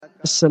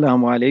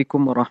Assalamu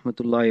alaikum wa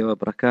rahmatullahi wa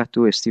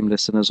barakatuh. Esteemed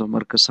listeners of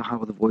Markaz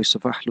Sahaabah, the voice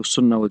of Ahlus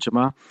Sunnah wal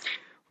Jama'ah.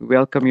 We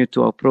welcome you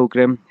to our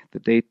program. The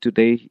date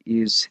today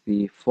is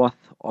the 4th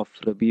of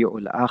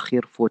Rabi'ul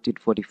Akhir,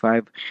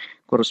 1445,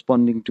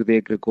 corresponding to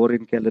the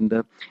Gregorian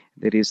calendar.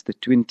 That is the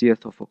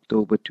 20th of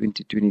October,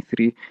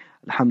 2023.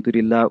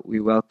 Alhamdulillah, we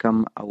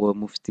welcome our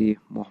Mufti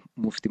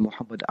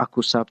Muhammad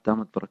Akoo Sahab,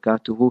 Damat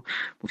Barakatuhu.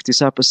 Mufti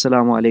Sahab,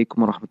 Assalamu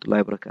alaikum wa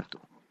rahmatullahi wa barakatuh.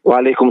 Wa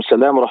alaikum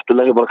salam wa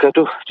rahmatullahi wa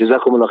barakatuh.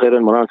 Jazakumullah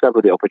khairan, Maulana Sahab,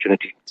 for the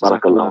opportunity.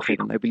 Barakallahu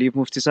feekum. I believe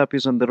Mufti Sahab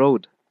is on the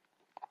road.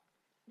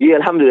 Yeah,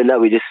 alhamdulillah,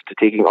 we're just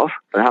taking off.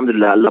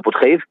 Alhamdulillah, Allah put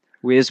khair.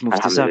 Where's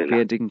Mufti Sahab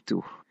heading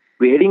to?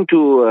 We're heading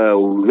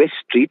to West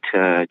Street,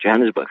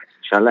 Johannesburg,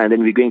 inshallah, and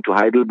then we're going to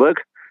Heidelberg.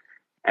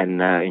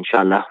 And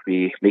inshallah,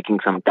 we're making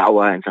some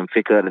da'wah and some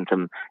fikr and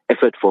some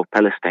effort for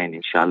Palestine,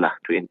 inshallah,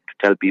 to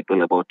tell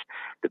people about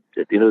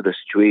the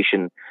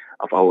situation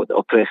of the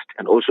oppressed,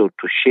 and also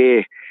to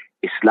share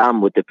Islam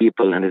with the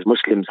people, and as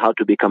Muslims how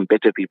to become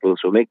better people.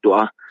 So make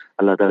dua,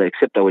 Allah Ta'ala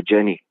accept our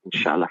journey,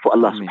 inshallah, for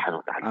Allah subhanahu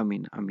wa ta'ala.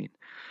 Ameen, ameen.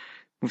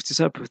 Mufti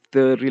Sahab,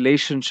 the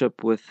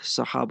relationship with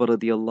Sahaabah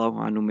Radhiyallahu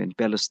Anhum in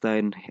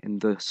Palestine and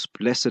the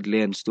blessed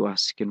lands to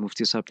us. Can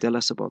Mufti Sahab tell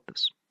us about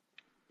this?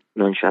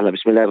 No, inshallah.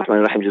 Bismillah ar-Rahman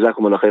ar-Rahim.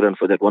 Jazakumullah khairan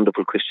for that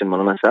wonderful question,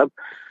 Maulana Sahab.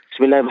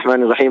 Bismillah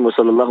ar-Rahman ar-Rahim. Wa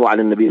sallallahu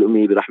ala nabi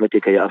al-ummi bi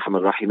rahmatika ya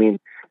arhamar rahimin.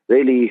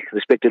 Really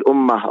respected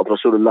ummah of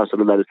Rasulullah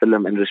sallallahu alaihi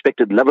wasallam and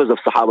respected lovers of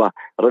Sahaabah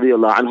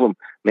Radhiyallahu Anhum.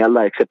 May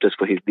Allah accept us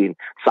for his deen.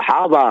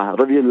 Sahaabah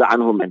Radhiyallahu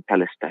Anhum and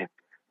Palestine.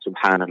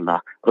 Subhanallah.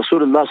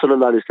 Rasulullah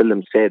sallallahu alaihi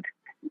wasallam said,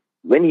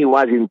 when he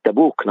was in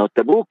Tabuk, now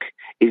Tabuk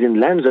is in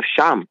lands of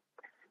Sham,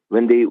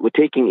 when they were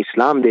taking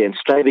Islam there and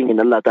striving in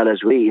Allah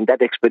Ta'ala's way in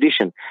that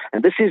expedition.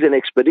 And this is an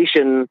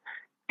expedition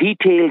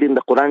detailed in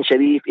the Quran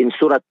Sharif in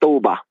Surah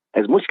Tawbah.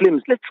 As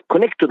Muslims, let's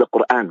connect to the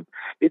Quran,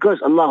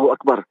 because Allahu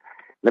Akbar,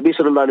 Nabi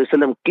sallallahu alaihi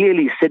wasallam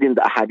clearly said in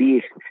the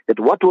ahadith that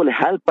what will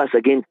help us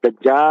against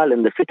Dajjal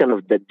and the fitan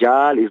of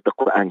Dajjal is the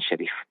Quran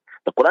Sharif.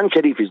 The Quran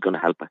Sharif is going to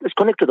help us. Let's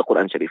connect to the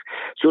Quran Sharif.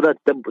 Surah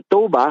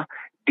Tawbah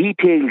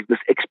details this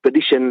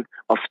expedition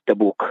of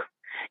Tabuk.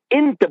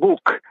 In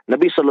Tabuk,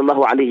 Nabi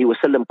sallallahu alayhi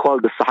wasallam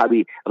called the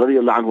Sahabi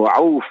radiyallahu anhu,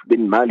 Auf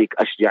bin Malik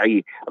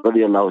Ashja'i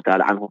radiyallahu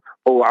ta'ala anhu.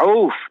 Oh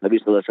Auf, Nabi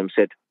sallallahu alayhi wasallam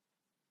said,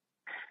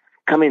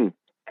 come in.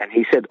 And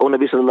he said, oh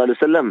Nabi sallallahu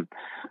alayhi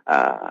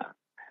wasallam,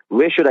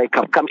 where should I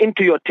come? Come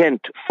into your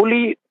tent,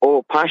 fully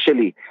or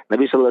partially?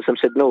 Nabi sallallahu alayhi wasallam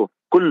said, no,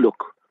 kulluk,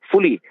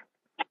 fully.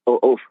 Oh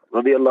Auf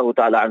radiyallahu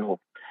ta'ala anhu,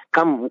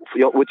 come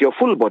with your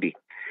full body.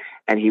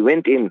 And he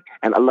went in,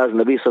 and Allah's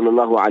Nabi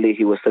sallallahu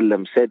alayhi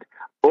wasallam said,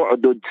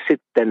 "U'dud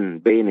sittan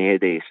bayna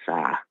yaday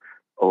as-sa'ah."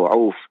 O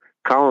Auf,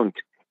 count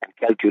and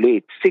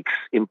calculate 6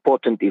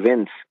 important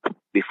events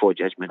before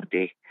Judgment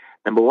Day.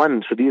 Number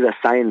 1, so these are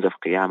signs of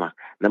Qiyamah.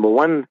 Number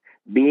 1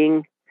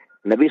 being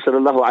Nabi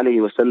sallallahu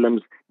alayhi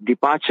wasallam's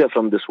departure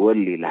from this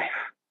worldly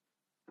life.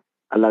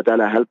 Allah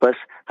Ta'ala help us.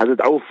 Hazrat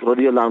Auf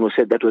radiyallahu anhu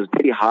said, that was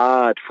very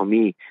hard for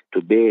me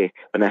to bear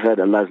when I heard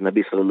Allah's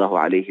Nabi sallallahu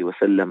alayhi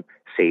wasallam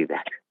say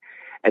that.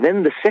 And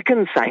then the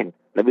second sign,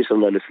 Nabi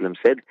sallallahu alayhi wa sallam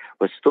said,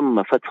 was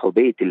ثُمَّ فَتْحُ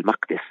بَيْتِ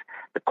الْمَقْدِسِ,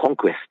 the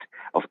conquest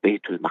of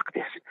Bayt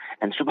al-Maqdis.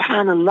 And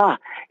subhanallah,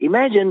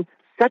 imagine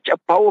such a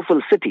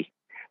powerful city.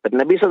 But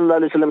Nabi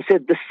sallallahu alayhi wa sallam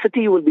said, this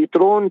city will be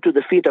thrown to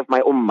the feet of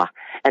my ummah.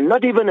 And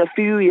not even a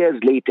few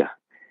years later.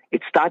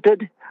 It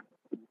started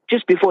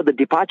just before the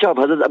departure of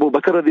Hazrat Abu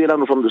Bakr radiyallahu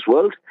anhu from this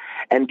world.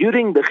 And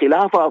during the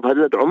Khilafah of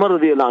Hazrat Umar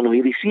radiyallahu anhu,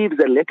 he receives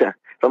a letter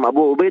from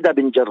Abu Ubaidah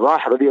bin Jarrah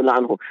radiyallahu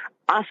anhu,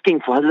 asking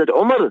for Hazrat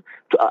Umar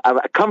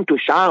to come to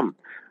Sham.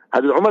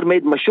 Hazrat Umar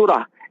made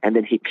mashura, and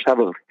then he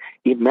traveled.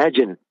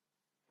 Imagine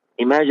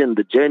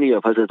the journey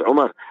of Hazrat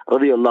Umar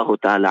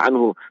radiyallahu ta'ala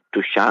anhu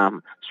to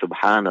Sham.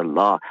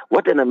 Subhanallah.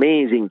 What an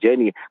amazing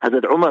journey.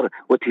 Hazrat Umar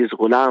with his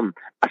ghulam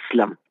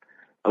Aslam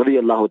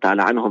radiyallahu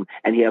ta'ala anhum,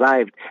 and he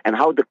arrived, and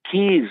how the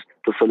keys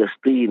to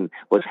Palestine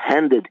was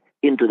handed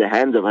into the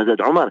hands of Hazrat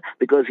Umar,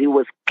 because he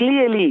was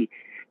clearly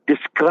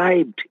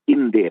described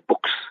in their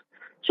books.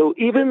 So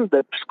even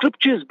the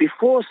scriptures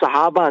before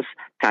Sahaba's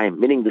time,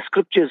 meaning the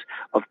scriptures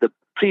of the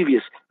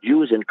previous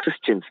Jews and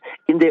Christians,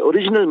 in their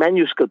original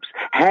manuscripts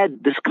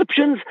had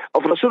descriptions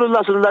of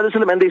Rasulullah sallallahu alaihi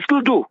wasallam, and they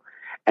still do.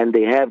 And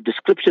they have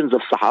descriptions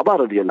of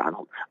Sahaabah radiyallahu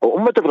anhum, or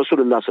Ummah of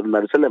Rasulullah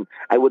sallallahu alaihi wasallam.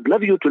 I would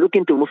love you to look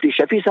into Mufti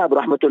Shafi Sahab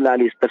rahmatullah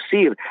alayhi's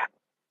tafsir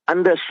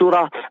under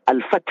Surah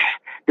Al-Fath,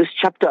 this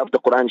chapter of the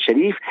Quran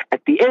Sharif,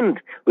 at the end,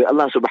 where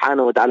Allah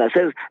subhanahu wa ta'ala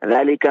says,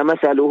 ذَلِكَ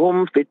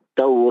مَثَلُهُمْ فِي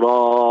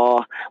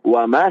التَّوْرَاةِ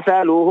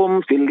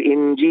وَمَثَلُهُمْ فِي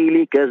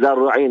الْإِنْجِيلِ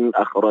كَزَرْعٍ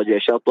أَخْرَجَ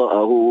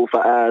شَطْأَهُ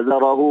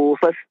فَآزَرَهُ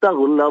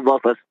فَاسْتَغْلَظَ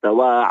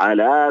فَاسْتَوَى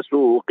عَلَى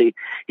سُوقِهِ.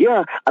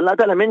 Yeah, Allah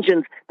ta'ala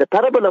mentions the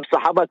parable of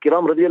Sahaba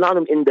Kiram radiyallahu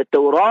anhum in the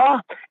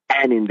Torah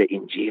and in the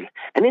Injil.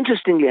 And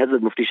interestingly,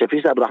 Hazrat Mufti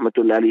Shafi Sahab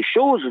rahmatullah alayhi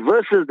shows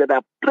verses that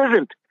are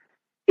present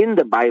in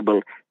the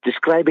Bible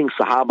describing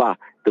Sahaba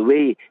the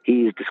way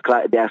they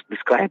are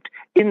described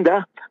in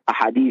the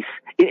ahadith,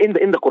 in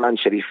the Quran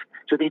Sharif.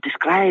 So they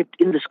described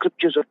in the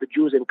scriptures of the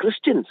Jews and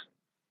Christians.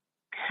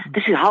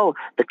 This is how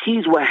the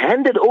keys were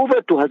handed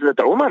over to Hazrat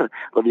Umar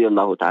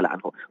Radhiyallahu ta'ala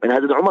anhu. When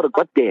Hazrat Umar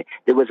got there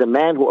was a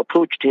man who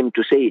approached him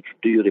to say,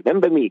 do you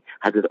remember me?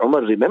 Hazrat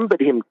Umar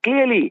remembered him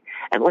clearly.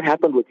 And what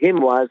happened with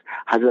him was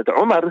Hazrat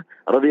Umar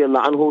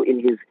Radhiyallahu anhu in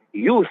his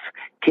youth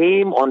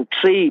came on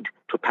trade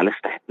to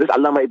Palestine. This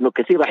Allama Ibn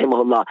Kathir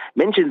rahimahullah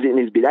mentions in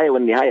his Bidayah wa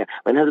Nihaya.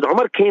 When Hazrat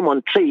Umar came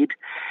on trade,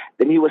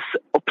 then he was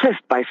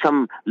oppressed by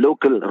some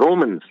local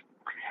Romans.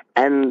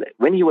 And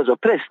when he was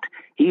oppressed,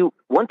 he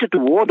wanted to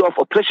ward off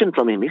oppression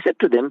from him. He said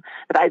to them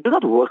that I do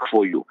not work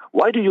for you.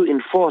 Why do you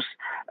enforce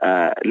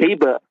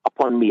labor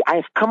upon me? I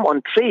have come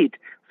on trade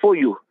for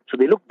you. So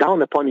they looked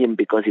down upon him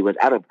because he was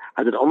Arab.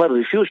 Hazrat Umar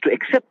refused to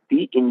accept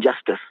the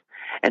injustice.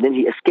 And then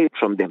he escaped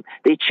from them.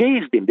 They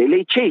chased him. They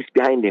lay chase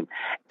behind him.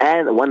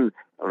 And one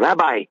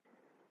rabbi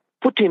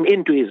put him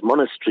into his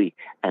monastery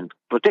and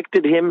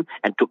protected him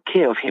and took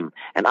care of him.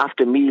 And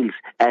after meals,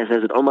 as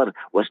Hazrat Umar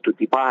was to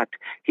depart,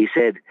 he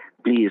said,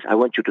 please, I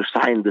want you to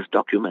sign this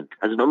document.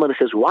 Hazrat Umar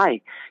says,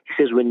 why? He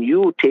says, when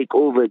you take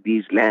over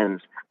these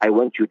lands, I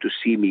want you to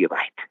see me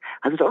right.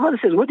 Hazrat Umar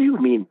says, what do you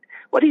mean?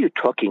 What are you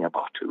talking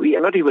about? We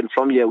are not even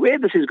from here. Where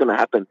this is going to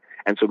happen?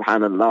 And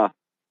subhanallah,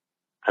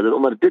 Hazrat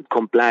Umar did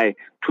comply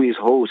to his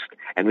host.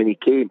 And when he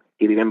came,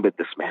 he remembered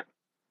this man.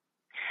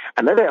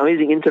 Another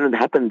amazing incident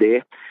happened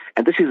there,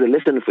 and this is a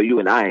lesson for you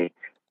and I.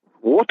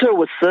 Water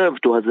was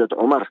served to Hazrat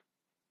Umar,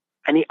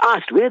 and he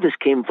asked where this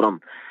came from.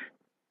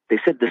 They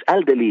said, this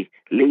elderly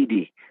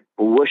lady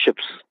who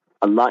worships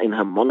Allah in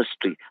her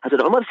monastery.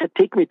 Hazrat Umar said,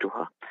 take me to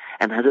her.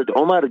 And Hazrat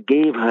Umar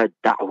gave her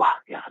da'wah,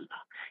 ya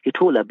Allah. He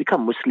told her,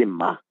 become Muslim,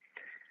 ma.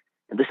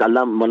 And this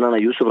Allah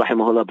Maulana Yusuf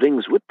rahimahullah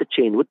brings with the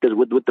chain, with the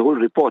whole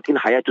report in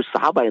Hayatus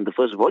Sahaabah in the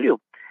first volume.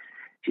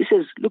 She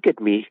says, look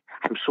at me.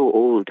 I'm so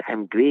old.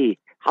 I'm grey.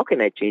 How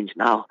can I change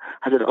now?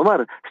 Hazrat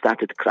Umar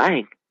started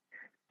crying.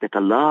 That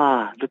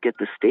Allah, look at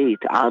the state.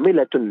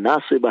 Amilatun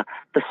nasiba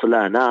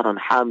tasla naran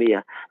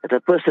hamiya. That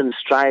a person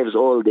strives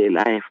all their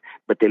life,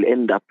 but they'll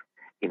end up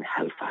in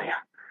hellfire.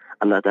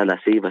 Allah Ta'ala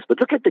save us. But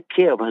look at the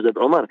care of Hazrat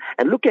Umar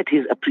and look at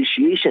his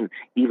appreciation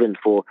even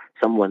for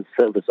someone's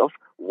service of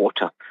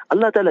water.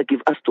 Allah Ta'ala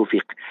give us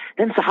tawfiq.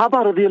 Then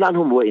Sahaabah Radhiyallahu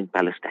Anhum were in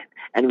Palestine.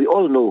 And we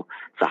all know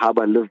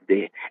Sahaabah lived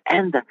there.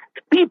 And the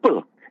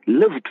people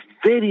lived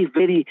very,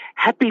 very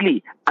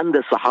happily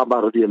under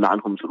Sahaabah Radhiyallahu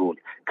Anhum's rule.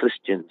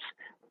 Christians,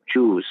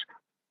 Jews.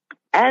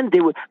 And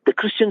the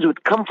Christians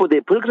would come for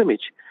their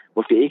pilgrimage.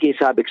 Mufti A.K.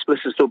 Sahib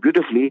expresses so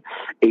beautifully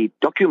a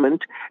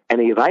document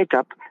and a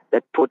write-up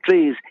that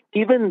portrays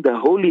even the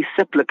Holy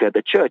Sepulchre,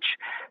 the church.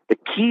 The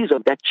keys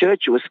of that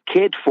church was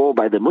cared for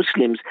by the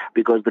Muslims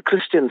because the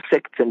Christian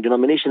sects and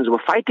denominations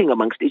were fighting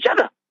amongst each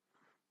other.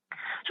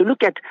 So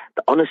look at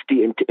the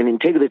honesty and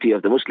integrity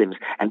of the Muslims.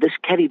 And this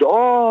carried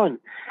on.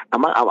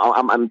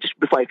 I'm just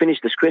before I finish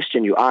this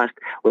question you asked,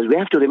 was we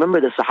have to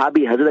remember the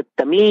Sahabi Hazrat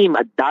Tamim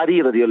ad-Dari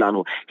radiyallahu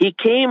anhu. He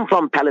came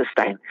from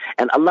Palestine.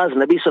 And Allah's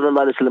Nabi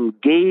sallallahu alayhi wa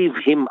sallam gave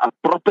him a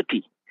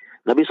property.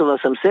 Nabi sallallahu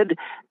alayhi wa sallam said,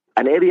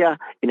 an area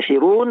in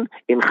Hirun,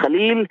 in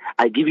Khalil,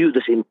 I give you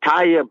this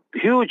entire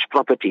huge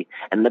property.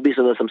 And Nabi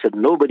Sallallahu Alaihi Wasallam said,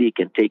 nobody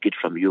can take it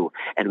from you.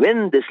 And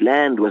when this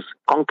land was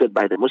conquered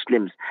by the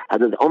Muslims,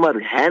 Hazrat Umar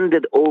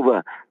handed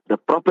over the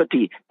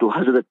property to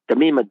Hazrat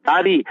Tamim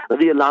ad-Dari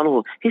radiyallahu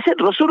anhu. He said,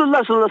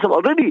 Rasulullah Sallallahu Alaihi Wasallam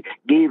already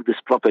gave this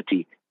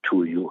property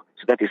to you.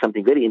 So that is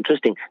something very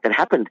interesting that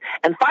happened.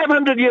 And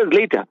 500 years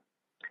later,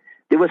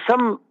 there was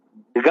some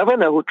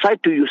governor who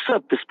tried to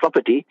usurp this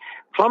property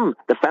from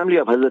the family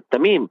of Hazrat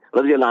Tamim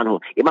radiyallahu anhu.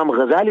 Imam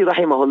Ghazali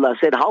rahimahullah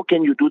said, how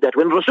can you do that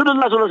when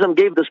Rasulullah sallallahu alaihi wasallam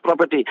gave this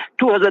property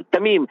to Hazrat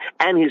Tamim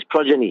and his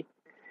progeny?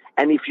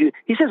 And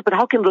he says, but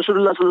how can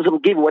Rasulullah sallallahu alaihi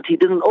wasallam give what he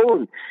didn't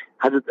own?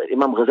 Hazrat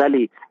Imam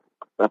Ghazali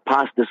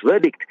passed this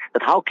verdict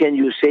that how can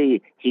you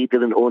say he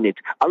didn't own it?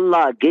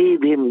 Allah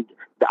gave him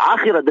the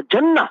akhirah, the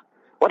Jannah.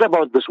 What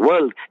about this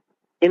world?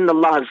 Inna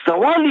Allah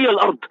zawali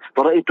al-ard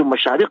fara'aytum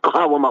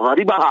mashariqaha wa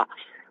magharibaha.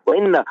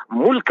 وَإِنَّ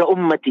مُلْكَ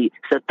أُمَّتِي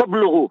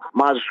سَتَبْلُغُ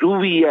مَا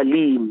زُوِيَ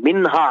لِي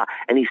مِنْهَا.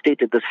 And he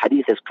stated this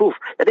hadith as proof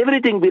that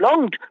everything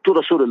belonged to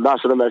Rasulullah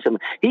sallallahu alaihi wasallam.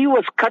 He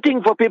was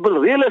cutting for people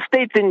real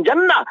estates in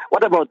Jannah.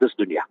 What about this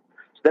dunya?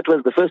 So that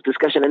was the first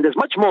discussion. And there's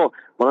much more,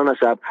 Maulana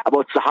Sahib,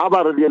 about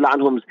Sahaabah radiyallahu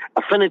anhum's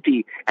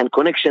affinity and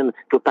connection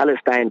to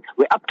Palestine,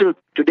 where up till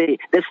today,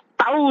 there's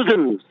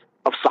thousands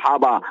of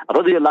Sahaabah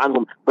radiyallahu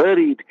anhum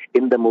buried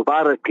in the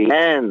Mubarak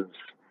lands,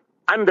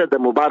 under the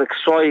Mubarak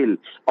soil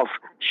of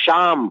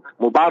Sham,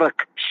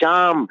 Mubarak,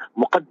 Sham,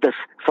 Muqaddas,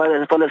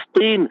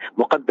 Palestine,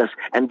 Muqaddas.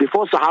 And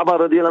before Sahaba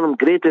radiyallahu anhum,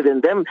 greater than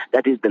them,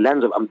 that is the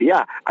lands of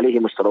Anbiya,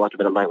 alayhim as-salawatu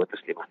min Allah wa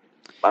taslimat.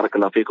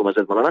 Barakallahu feekum,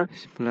 Azad Maulana.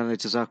 Maulana,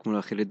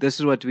 jazakumullah khair. This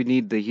is what we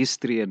need, the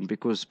history, and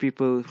because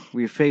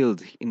we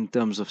failed in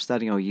terms of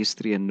studying our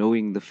history and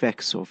knowing the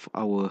facts of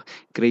our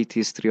great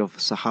history of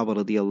Sahaba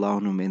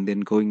radiyallahu anhum and then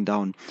going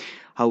down,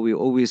 how we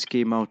always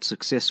came out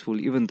successful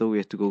even though we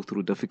had to go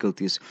through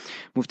difficulties.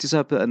 Mufti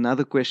Sahib,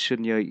 another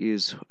question here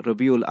is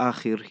Rabiul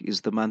Akhir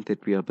is the month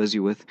that we are busy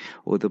with,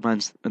 or the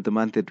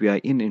month that we are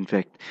in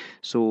fact.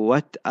 So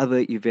what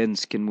other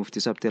events can Mufti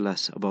Sahib tell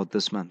us about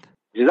this month?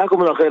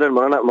 Jazakumullah khairan,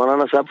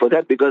 Maulana Sahab, for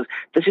that, because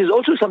this is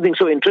also something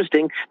so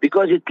interesting,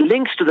 because it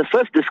links to the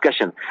first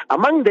discussion.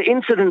 Among the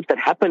incidents that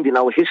happened in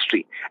our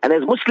history, and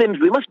as Muslims,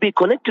 we must be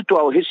connected to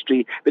our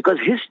history, because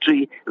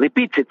history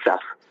repeats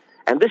itself.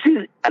 And this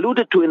is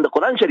alluded to in the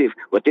Quran Sharif.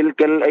 وَتِلْكَ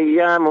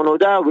الْأَيَّامُ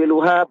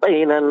نُدَاوِلُهَا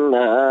بَيْنَ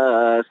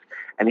النَّاسِ.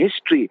 And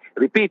history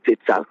repeats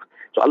itself.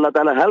 So Allah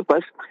Ta'ala help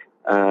us.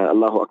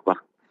 Allahu Akbar.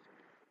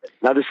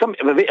 Now there's some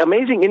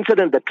amazing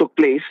incident that took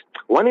place.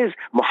 One is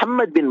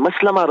Muhammad bin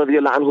Maslama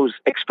Radhiyallahu Anhu's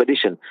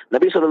expedition.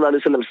 Nabi Sallallahu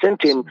Alaihi Wasallam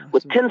sent him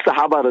with 10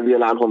 Sahaabah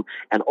Radhiyallahu Anhum,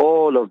 and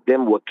all of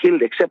them were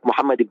killed except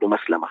Muhammad ibn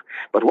Maslama.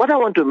 But what I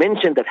want to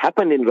mention that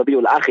happened in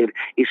Rabiul Akhir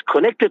is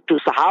connected to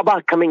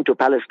Sahaabah coming to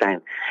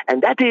Palestine.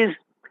 And that is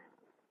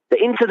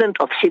the incident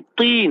of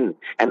Hittin.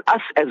 And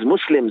us as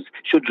Muslims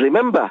should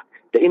remember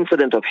the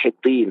incident of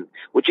Hittin,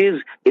 which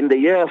is in the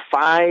year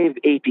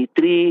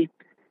 583,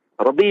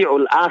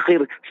 Rabi'ul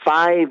Akhir,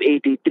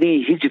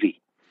 583 Hijri.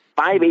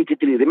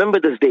 583, remember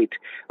this date.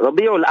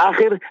 Rabi'ul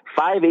Akhir,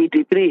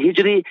 583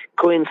 Hijri,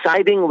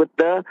 coinciding with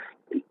the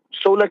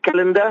solar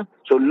calendar.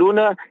 So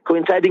lunar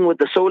coinciding with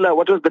the solar.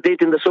 What was the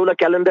date in the solar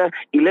calendar?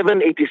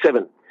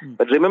 1187.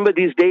 But remember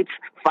these dates,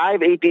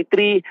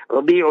 583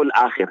 Rabi'ul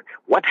Akhir.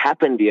 What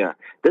happened here?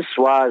 This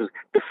was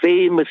the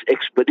famous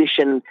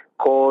expedition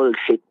called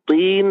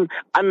Hittin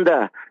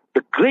under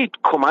the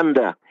great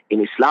commander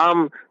in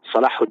Islam,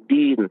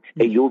 Salahuddin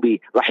Ayyubi,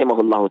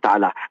 rahimahullah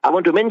ta'ala. I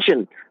want to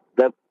mention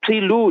the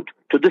prelude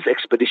to this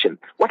expedition.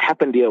 What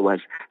happened here was,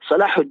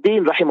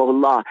 Salahuddin,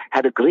 rahimahullah,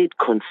 had a great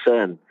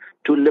concern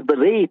to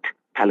liberate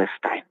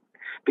Palestine.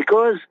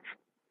 Because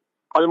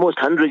almost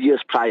 100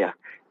 years prior,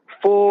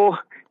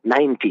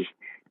 490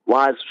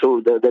 was,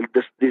 so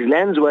these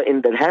lands were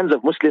in the hands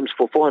of Muslims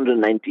for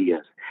 490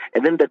 years.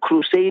 And then the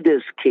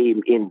Crusaders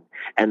came in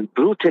and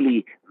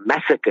brutally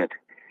massacred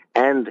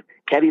and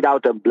carried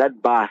out a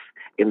bloodbath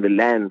in the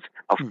lands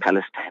of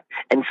Palestine.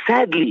 And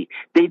sadly,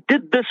 they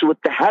did this with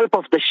the help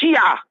of the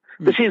Shia.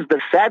 This is the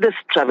saddest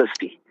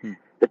travesty,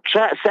 the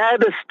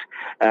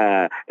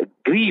saddest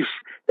grief,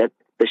 that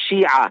the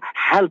Shia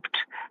helped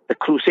the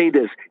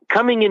Crusaders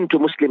coming into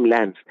Muslim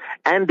lands.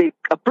 And they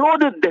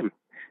applauded them.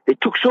 They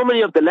took so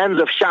many of the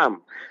lands of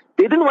Sham.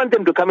 They didn't want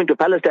them to come into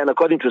Palestine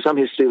according to some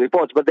history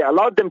reports, but they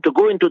allowed them to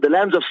go into the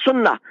lands of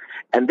Sunnah.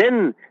 And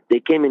then they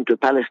came into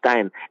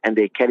Palestine and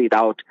they carried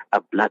out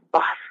a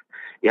bloodbath.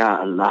 Ya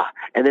Allah.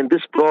 And then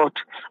this brought,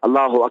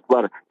 Allahu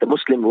Akbar, the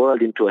Muslim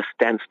world into a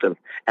standstill.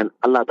 And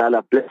Allah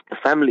Ta'ala blessed the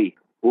family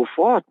who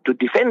fought to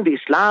defend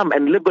Islam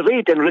and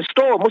liberate and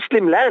restore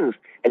Muslim lands.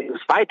 And he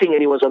was fighting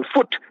and he was on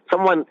foot.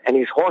 Someone and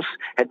his horse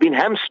had been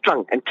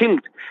hamstrung and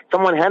killed.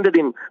 Someone handed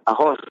him a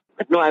horse.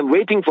 No, I'm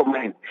waiting for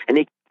mine. And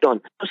he kept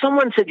on. So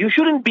someone said, you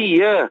shouldn't be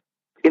here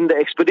in the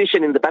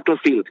expedition, in the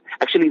battlefield.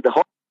 Actually, the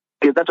horse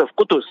is that of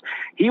Qutus.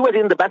 He was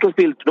in the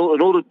battlefield,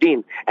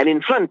 Nuruddin. And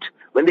in front,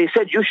 when they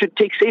said, you should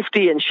take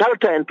safety and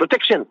shelter and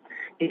protection,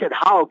 he said,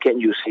 how can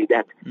you say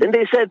that? Then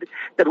they said,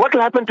 that what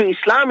will happen to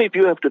Islam if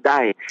you have to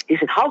die? He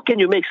said, how can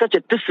you make such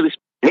a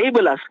disrespect?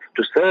 Enable us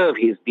to serve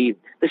his deen.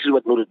 This is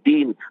what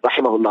Nuruddin,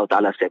 rahimahullah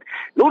ta'ala, said.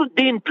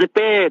 Nuruddin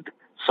prepared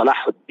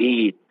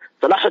Salahuddin.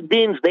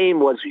 Salahuddin's name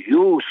was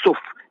Yusuf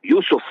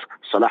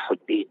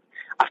Salahuddin.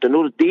 After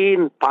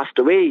Nuruddin passed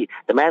away,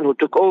 the man who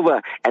took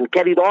over and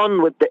carried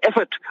on with the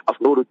effort of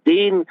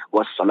Nuruddin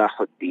was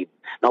Salahuddin.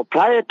 Now,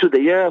 prior to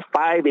the year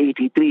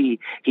 583,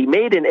 he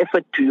made an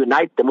effort to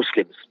unite the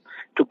Muslims,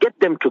 to get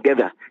them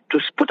together, to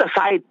put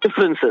aside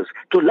differences,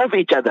 to love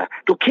each other,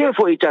 to care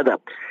for each other,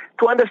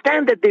 to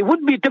understand that there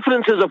would be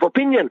differences of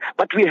opinion,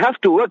 but we have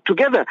to work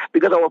together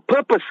because our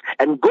purpose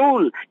and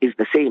goal is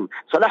the same.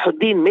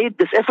 Salahuddin made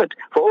this effort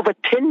for over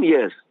 10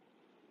 years.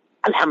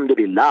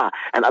 Alhamdulillah.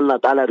 And Allah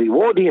Ta'ala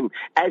rewarded him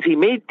as he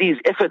made these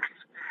efforts.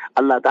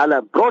 Allah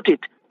Ta'ala brought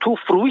it to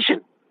fruition.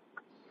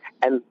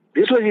 And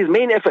this was his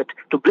main effort,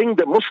 to bring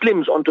the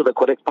Muslims onto the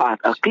correct path.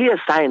 A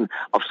clear sign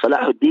of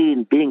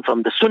Salahuddin being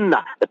from the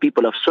Sunnah, the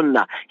people of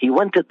Sunnah. He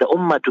wanted the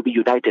Ummah to be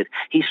united.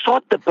 He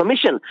sought the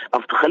permission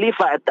of the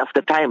Khalifa of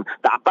the time,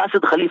 the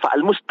Abbasid Khalifa,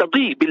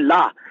 Al-Mustadi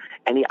Billah.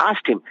 And he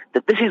asked him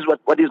that this is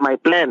what is my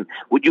plan.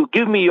 Would you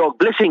give me your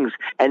blessings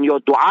and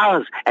your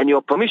du'as and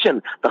your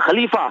permission? The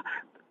Khalifa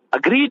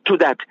agreed to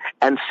that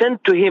and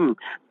sent to him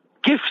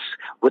gifts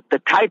with the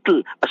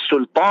title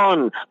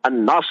As-Sultan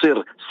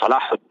An-Nasir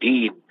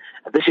Salahuddin.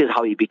 This is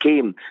how he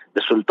became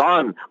the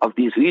Sultan of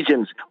these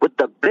regions, with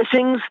the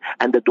blessings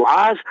and the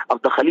du'as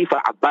of the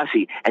Khalifa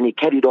Abbasi. And he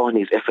carried on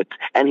his efforts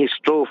and he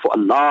strove for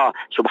Allah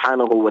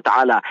subhanahu wa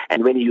ta'ala.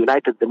 And when he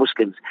united the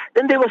Muslims,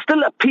 then there was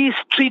still a peace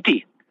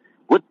treaty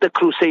with the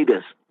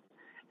Crusaders.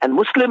 And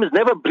Muslims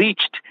never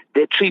breached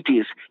their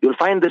treaties. You'll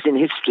find this in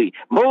history.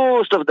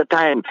 Most of the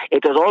time,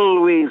 it was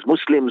always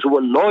Muslims who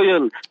were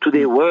loyal to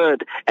their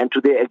word and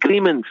to their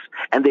agreements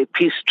and their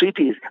peace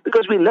treaties.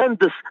 Because we learned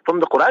this from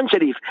the Quran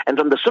Sharif and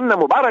from the Sunnah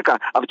Mubarakah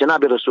of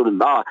Janabi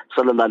Rasulullah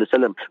sallallahu alaihi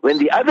wasallam. When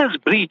the others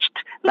breached,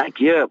 like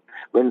here,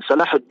 when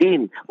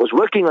Salahuddin was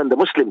working on the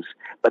Muslims,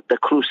 but the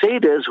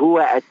Crusaders who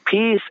were at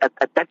peace at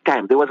that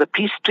time, there was a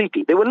peace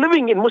treaty. They were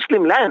living in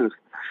Muslim lands.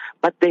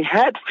 But they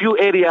had few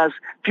areas,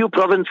 few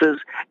provinces,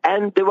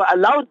 and they were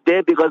allowed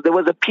there because there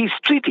was a peace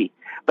treaty.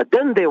 But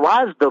then there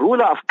was the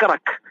ruler of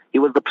Karak. He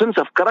was the prince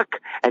of Karak,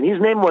 and his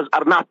name was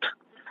Arnat.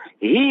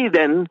 He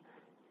then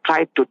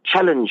tried to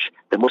challenge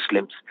the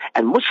Muslims.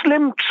 And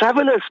Muslim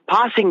travelers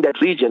passing that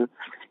region,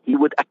 he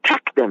would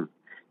attack them,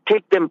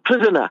 take them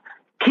prisoner,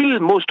 kill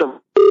most of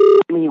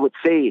them. He would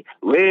say,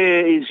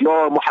 "Where is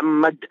your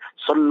Muhammad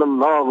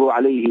sallallahu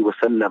alayhi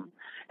wasallam?"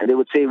 And they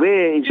would say,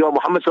 "Where is your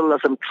Muhammad sallallahu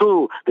alayhi wasallam?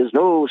 True, there's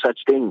no such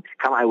thing.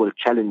 Come, I will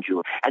challenge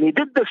you." And he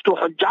did this to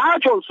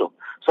Hujjaj also.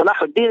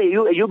 Salahuddin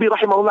Ayyubi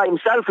rahimahullah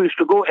himself used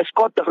to go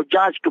escort the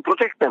Hujjaj to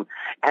protect them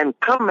and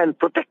come and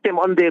protect them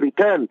on their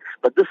return.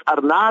 But this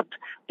Arnat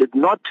did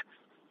not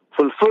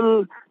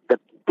fulfill the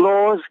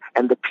clause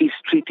and the peace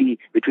treaty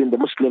between the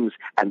Muslims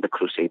and the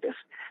Crusaders.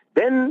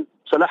 Then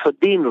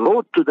Salahuddin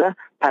wrote to the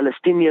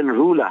Palestinian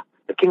ruler,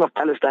 the king of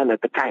Palestine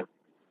at the time.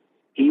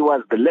 He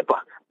was the leper,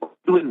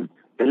 Baldwin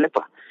the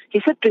leper.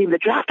 He said to him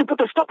that you have to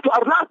put a stop to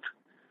Arnat.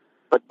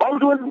 But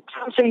Baldwin,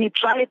 some say he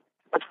tried,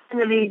 but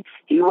finally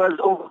he was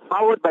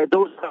overpowered by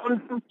those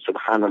around him,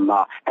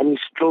 subhanallah, and he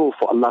strove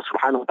for Allah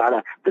subhanahu wa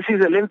ta'ala. This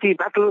is a lengthy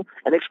battle,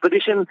 an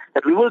expedition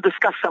that we will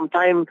discuss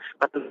sometime,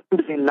 but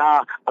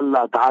alhamdulillah,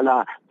 Allah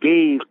ta'ala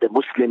gave the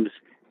Muslims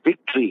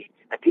victory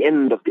at the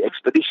end of the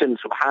expedition,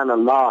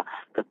 subhanallah.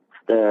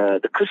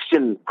 The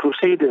Christian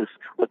crusaders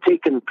were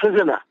taken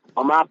prisoner.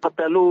 وَمَا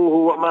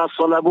قَتَلُوهُ وَمَا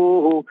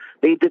صَلَبُوهُ.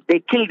 They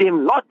killed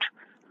him not,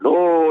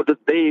 nor did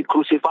they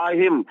crucify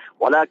him.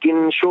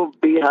 وَلَكِنْ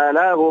شُبِّهَ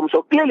لَهُمْ.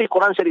 So clearly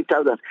Quran Sharif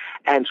tells us.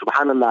 And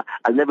subhanallah,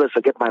 I'll never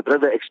forget my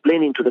brother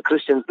explaining to the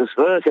Christians this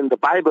verse in the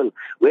Bible,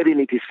 wherein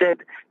it is said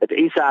that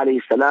Isa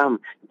alayhi salam,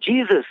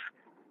 Jesus,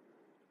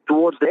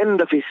 towards the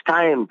end of his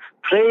time,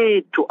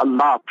 prayed to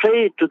Allah,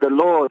 prayed to the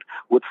Lord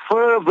with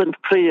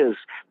fervent prayers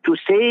to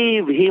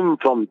save him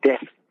from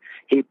death.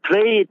 He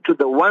prayed to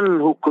the one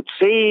who could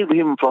save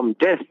him from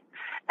death,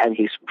 and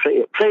his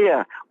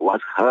prayer was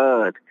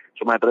heard.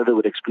 So my brother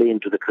would explain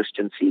to the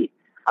Christians, see,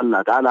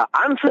 Allah Ta'ala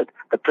answered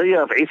the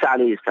prayer of Isa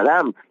alayhi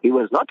salam. He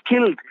was not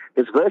killed.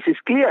 This verse is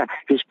clear.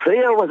 His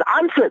prayer was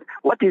answered.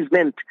 What is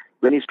meant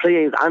when his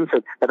prayer is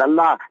answered? That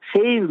Allah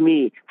save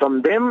me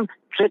from them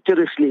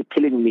treacherously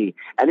killing me.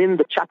 And in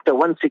the chapter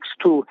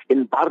 162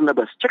 in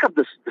Barnabas, check out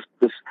this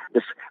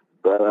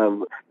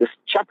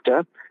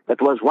chapter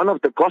that was one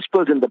of the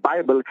Gospels in the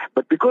Bible,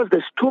 but because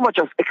there's too much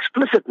of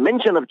explicit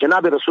mention of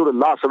Janabi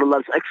Rasulullah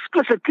sallallahu alaihi wasallam,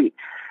 explicitly,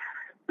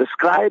 the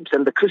scribes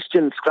and the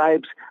Christian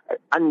scribes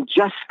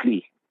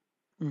unjustly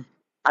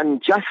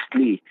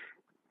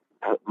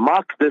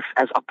mark this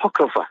as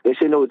apocrypha. They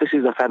say, no, this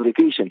is a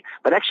fabrication.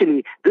 But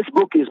actually, this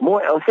book is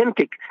more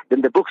authentic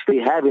than the books they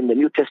have in the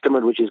New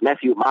Testament, which is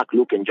Matthew, Mark,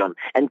 Luke, and John.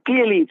 And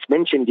clearly it's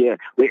mentioned here,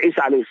 where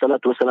Isa alayhi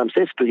salatu wasalam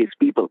says to his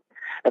people,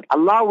 that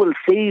Allah will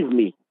save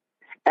me,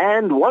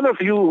 and one of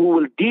you who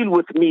will deal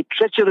with me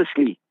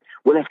treacherously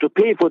will have to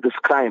pay for this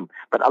crime.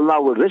 But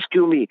Allah will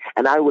rescue me,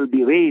 and I will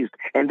be raised,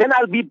 and then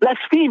I'll be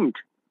blasphemed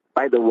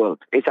by the world.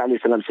 Isa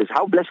alayhi salam says,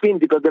 how blasphemed?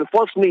 Because they'll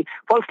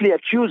falsely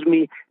accuse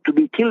me to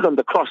be killed on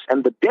the cross.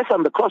 And the death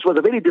on the cross was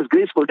a very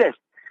disgraceful death.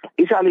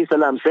 Isa alayhi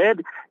salam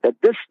said that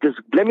this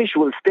blemish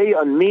will stay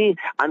on me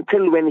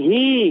until when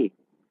he,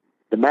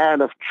 the man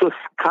of truth,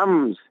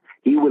 comes,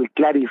 he will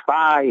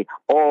clarify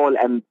all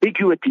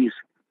ambiguities,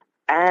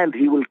 and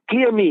he will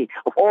clear me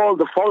of all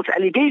the false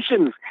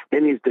allegations.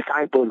 Then his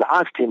disciples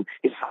asked him,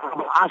 his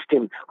Sahaabah asked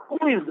him,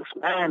 who is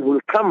this man who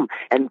will come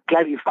and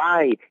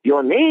clarify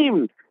your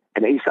name?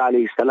 And Isa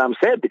alayhi salam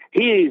said,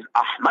 he is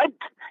Ahmad.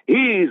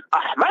 He is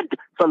Ahmad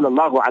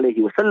sallallahu alayhi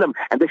wasallam.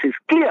 And this is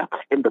clear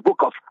in the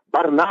book of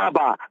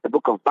Barnabas, the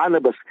book of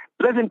Barnabas.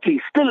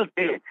 Presently, still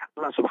there.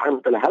 Allah subhanahu wa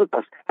ta'ala help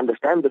us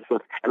understand the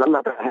truth. And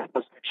Allah ta'ala help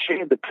us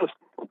share the truth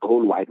with the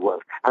whole wide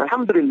world. And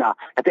alhamdulillah,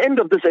 at the end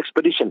of this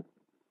expedition,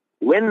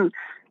 when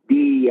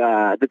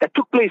that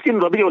took place in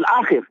Rabi'ul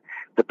Akhir,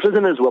 the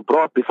prisoners were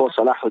brought before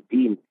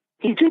Salahuddin.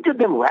 He treated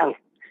them well.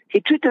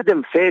 He treated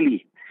them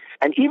fairly.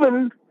 And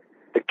even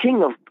the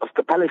king of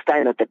the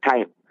Palestine at the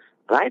time,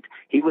 right?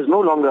 He was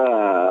no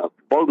longer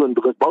Baldwin,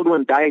 because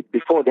Baldwin died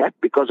before that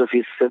because of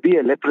his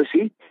severe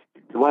leprosy.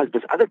 There was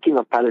this other king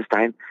of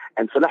Palestine,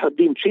 and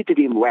Salahuddin treated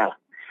him well.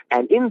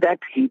 And in that,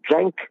 he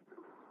drank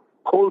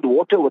cold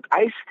water with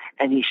ice,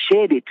 and he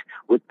shared it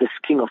with this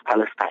king of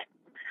Palestine.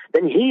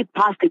 Then he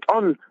passed it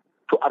on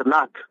to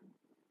Arnat.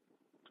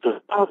 So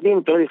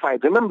Salahuddin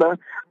clarified, remember,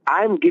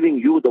 I'm giving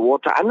you the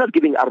water. I'm not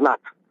giving Arnat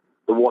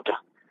the water,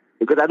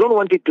 because I don't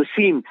want it to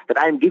seem that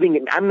I'm giving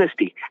him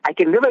amnesty. I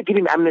can never give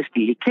him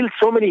amnesty. He killed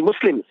so many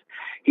Muslims.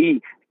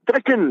 He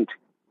threatened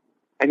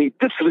and he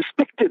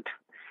disrespected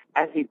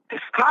and he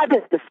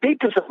discarded the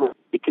status of Muslims.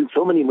 He killed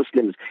so many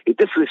Muslims. He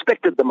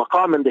disrespected the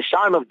maqam and the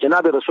shan of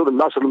Janabi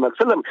Rasulullah sallallahu alaihi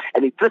wasallam,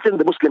 and he threatened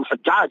the Muslim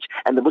Hajjaj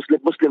and the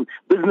Muslim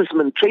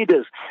businessmen,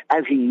 traders,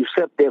 as he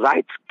usurped their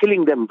rights,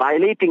 killing them,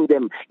 violating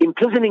them,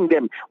 imprisoning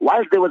them,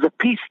 whilst there was a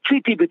peace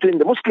treaty between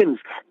the Muslims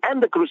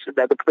and the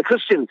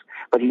Christians.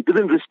 But he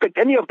didn't respect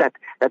any of that.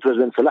 That was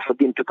when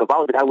Salahuddin took a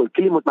vow that I will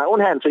kill him with my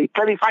own hand. So he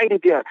clarified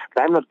it here,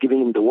 that I'm not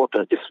giving him the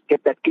water. Just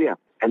get that clear.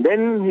 And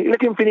then he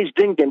let him finish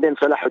drink, and then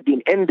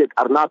Salahuddin ended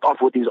Arnat off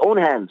with his own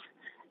hands.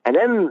 And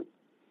then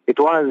it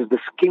was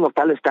this king of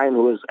Palestine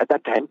who was, at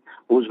that time,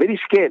 who was very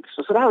scared.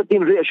 So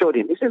Salahuddin reassured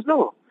him. He says,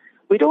 no,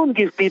 we don't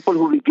give people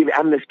who we give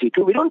amnesty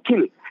to. We don't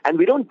kill, and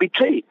we don't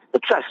betray the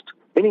trust.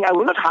 Meaning, I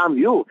will not harm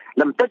you.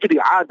 لَمْ تَجْرِ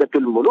عَادَةُ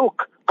الْمُلُوكِ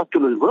قَتْلُ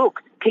الْمُلُوكِ.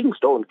 Kings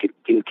don't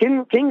kill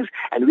kings,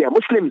 and we are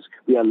Muslims.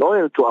 We are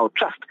loyal to our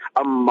trust.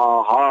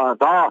 أَمَّا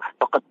هَذَا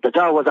فَقَدْ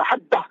تَجَاوَزَ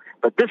حَدَّهُ.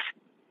 But this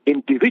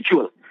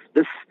individual,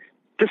 this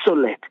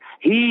desolate,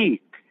 he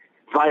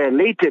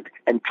violated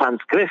and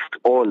transgressed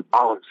all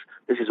bounds.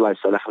 This is why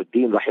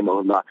Salahuddin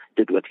rahimahullah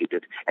did what he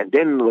did. And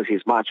then was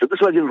his march. So this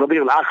was in Rabi'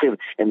 al-Akhir,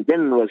 and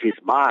then was his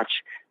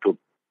march to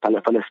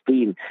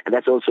Palestine. And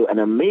that's also an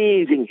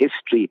amazing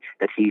history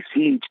that he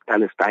sieged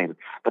Palestine.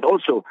 But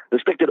also,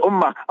 respected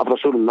ummah of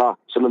Rasulullah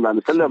sallallahu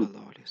alaihi wasallam,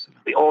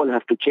 we all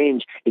have to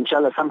change.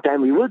 Inshallah,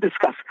 sometime we will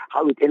discuss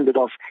how it ended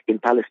off in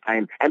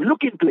Palestine and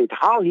look into it,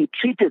 how he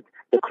treated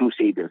the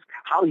Crusaders,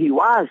 how he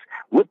was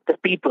with the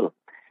people.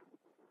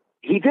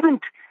 He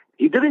didn't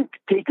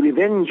take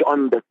revenge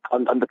on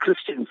the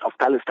Christians of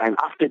Palestine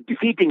after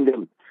defeating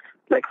them,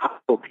 like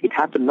how it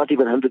happened not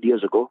even 100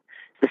 years ago.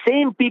 The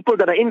same people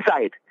that are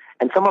inside,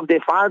 and some of their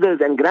fathers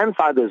and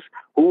grandfathers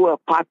who were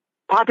part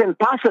and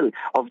parcel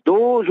of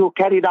those who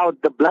carried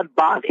out the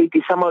bloodbath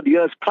 80-some odd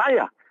years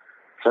prior.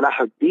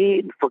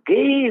 Salahuddin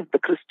forgave the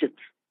Christians.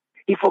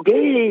 He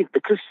forgave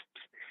the Christians.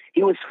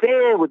 He was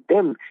fair with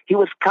them. He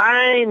was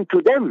kind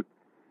to them.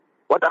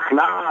 What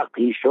akhlaq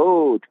he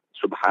showed.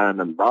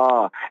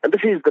 Subhanallah. And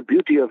this is the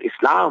beauty of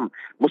Islam.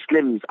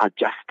 Muslims are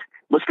just.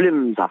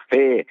 Muslims are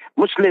fair.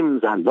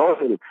 Muslims are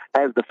loyal.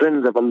 As the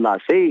friends of Allah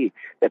say,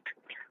 that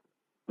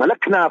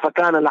ملكنا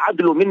فكان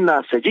العدل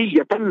منا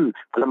سجية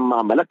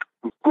فلما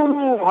ملككم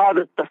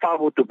هذا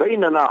التفاوت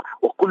بيننا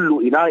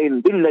وكل إناء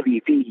بالذي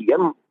فيه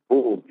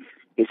ينبو.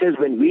 He says,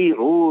 when we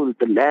ruled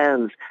the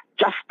lands,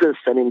 justice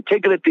and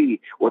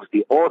integrity was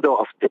the order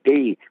of the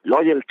day,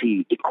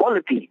 loyalty,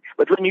 equality.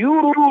 But when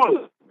you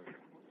rule,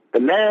 the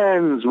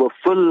lands were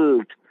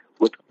filled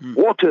with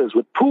waters,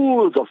 with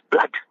pools of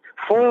blood,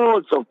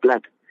 falls of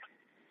blood.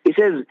 He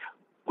says,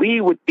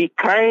 we would be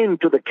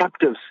kind to the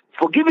captives,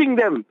 forgiving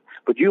them,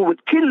 but you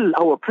would kill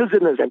our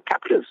prisoners and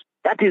captives.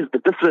 That is the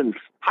difference.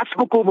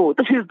 Hasbukumu,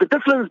 this is the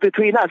difference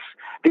between us,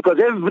 because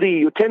every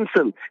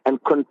utensil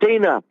and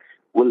container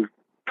will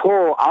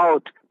pour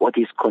out what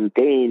is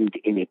contained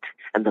in it.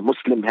 And the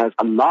Muslim has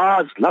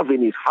Allah's love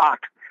in his heart.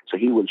 So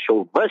he will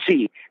show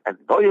mercy and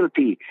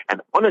loyalty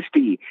and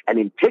honesty and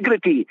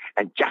integrity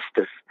and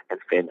justice and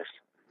fairness.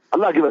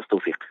 Allah give us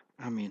tawfiq.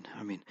 Ameen,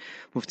 ameen.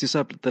 Mufti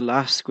Sahib, the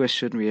last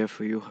question we have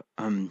for you.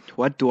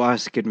 What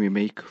du'as can we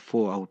make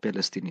for our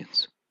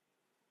Palestinians?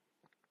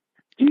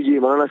 Gigi,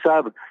 Maulana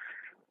Sahib,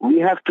 we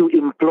have to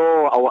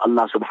implore our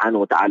Allah subhanahu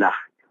wa ta'ala.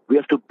 We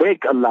have to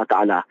beg Allah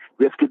ta'ala.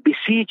 We have to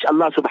beseech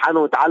Allah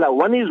subhanahu wa ta'ala.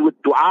 One is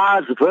with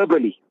du'as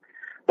verbally.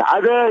 The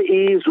other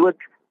is with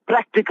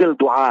practical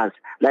du'as.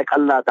 Like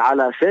Allah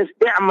ta'ala says,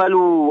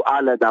 i'malu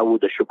ala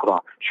Dawood shukra.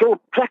 Show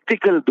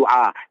practical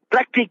du'a.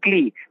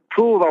 Practically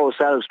prove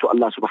ourselves to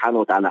Allah subhanahu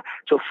wa ta'ala.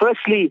 So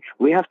firstly,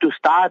 we have to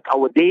start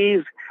our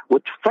days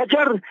with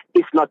fajr,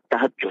 if not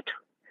tahajjud.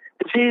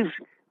 This is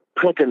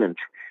pertinent.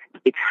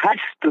 It has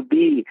to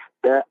be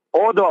the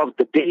order of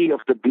the day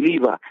of the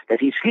believer, that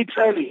he sleeps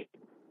early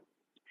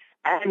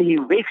and he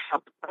wakes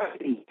up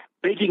early,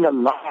 begging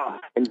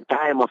Allah in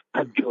time of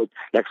tahajjud,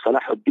 like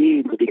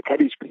Salahuddin would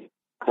encourage me.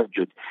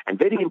 Tahajjud. And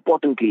very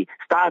importantly,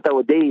 start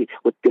our day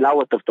with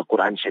tilawat of the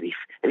Quran Sharif.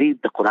 Read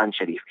the Quran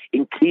Sharif.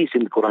 Increase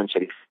in the Quran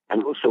Sharif.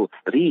 And also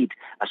read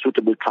a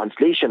suitable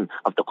translation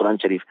of the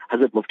Quran Sharif.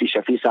 Hazrat Mufti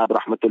Shafi Sahab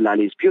Rahmatullah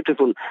Alayhi's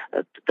beautiful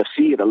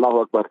tafsir, Allahu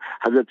Akbar.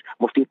 Hazrat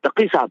Mufti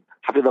Taqi Sahab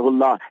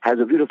Hafidhahullah has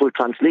a beautiful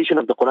translation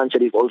of the Quran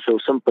Sharif, also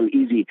simple,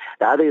 easy.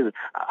 The other is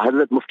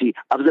Hazrat Mufti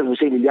Afzal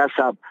Hussain Ilyas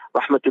Sahab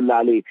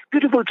Rahmatullah Alayhi.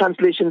 Beautiful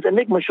translations, and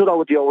make mashura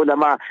with your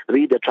ulama.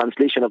 Read the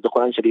translation of the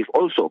Quran Sharif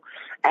also.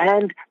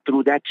 And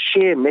through that,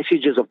 share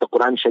messages of the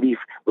Quran Sharif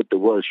with the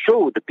world.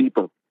 Show the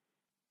people.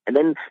 And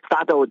then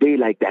start our day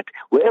like that.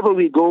 Wherever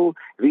we go,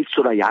 read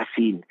Surah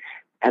Yasin.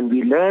 And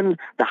we learn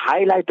the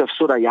highlight of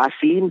Surah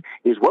Yasin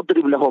is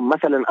وَضْرِبْ لَهُمْ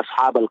مَثَلًا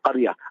أَصْحَابَ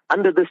الْقَرْيَةِ.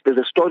 Under this, there's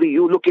a story,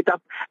 you look it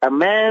up. A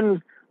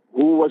man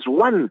who was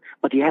one,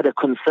 but he had a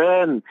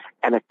concern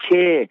and a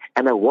care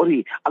and a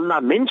worry.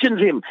 Allah mentions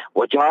him.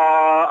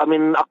 وَجَاءَ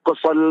مِنْ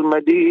أَقْصَى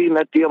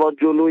الْمَدِينَةِ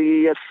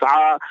رَجُلٌ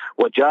يَسْعَى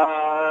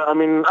وَجَاءَ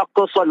مِنْ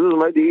أَقْصَى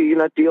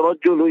الْمَدِينَةِ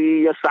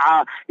رَجُلٌ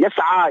يَسْعَى.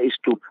 Yas'a is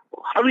to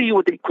hurry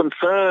with a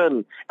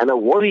concern and a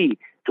worry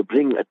to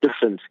bring a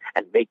difference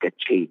and make a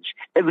change.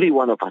 Every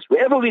one of us,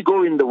 wherever we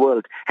go in the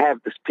world,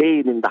 have this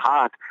pain in the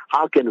heart.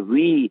 How can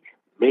we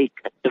make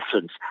a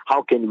difference?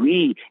 How can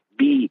we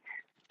be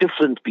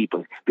different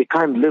people? We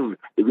can't live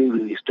the way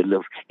we used to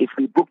live. If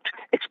we booked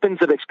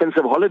expensive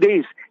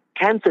holidays,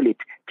 cancel it.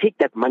 Take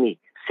that money,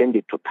 send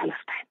it to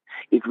Palestine.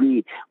 If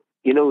we,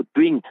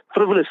 doing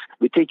frivolous,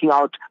 we're taking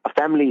out a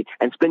family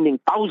and spending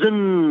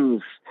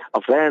thousands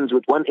of rands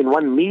in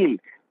one meal.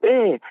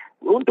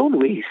 Don't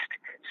waste.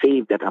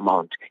 save that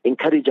amount.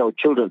 Encourage our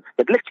children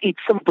that let's eat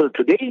simple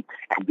today,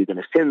 and we're going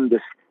to send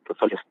this to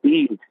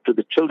Palestine, to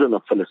the children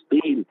of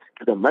Palestine,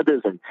 to the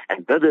mothers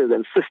and brothers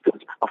and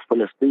sisters of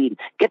Palestine.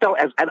 Get out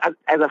as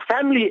a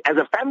family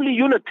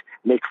unit,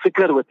 make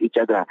fikr with each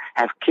other,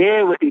 have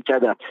care with each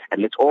other,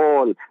 and let's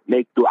all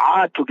make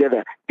dua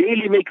together.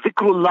 Daily make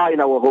zikrullah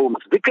in our homes,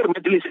 zikr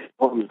majlis in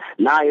our homes,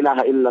 la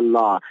ilaha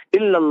illallah,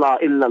 illallah,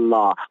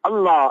 illallah,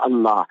 Allah,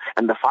 Allah.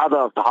 And the father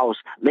of the house,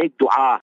 make dua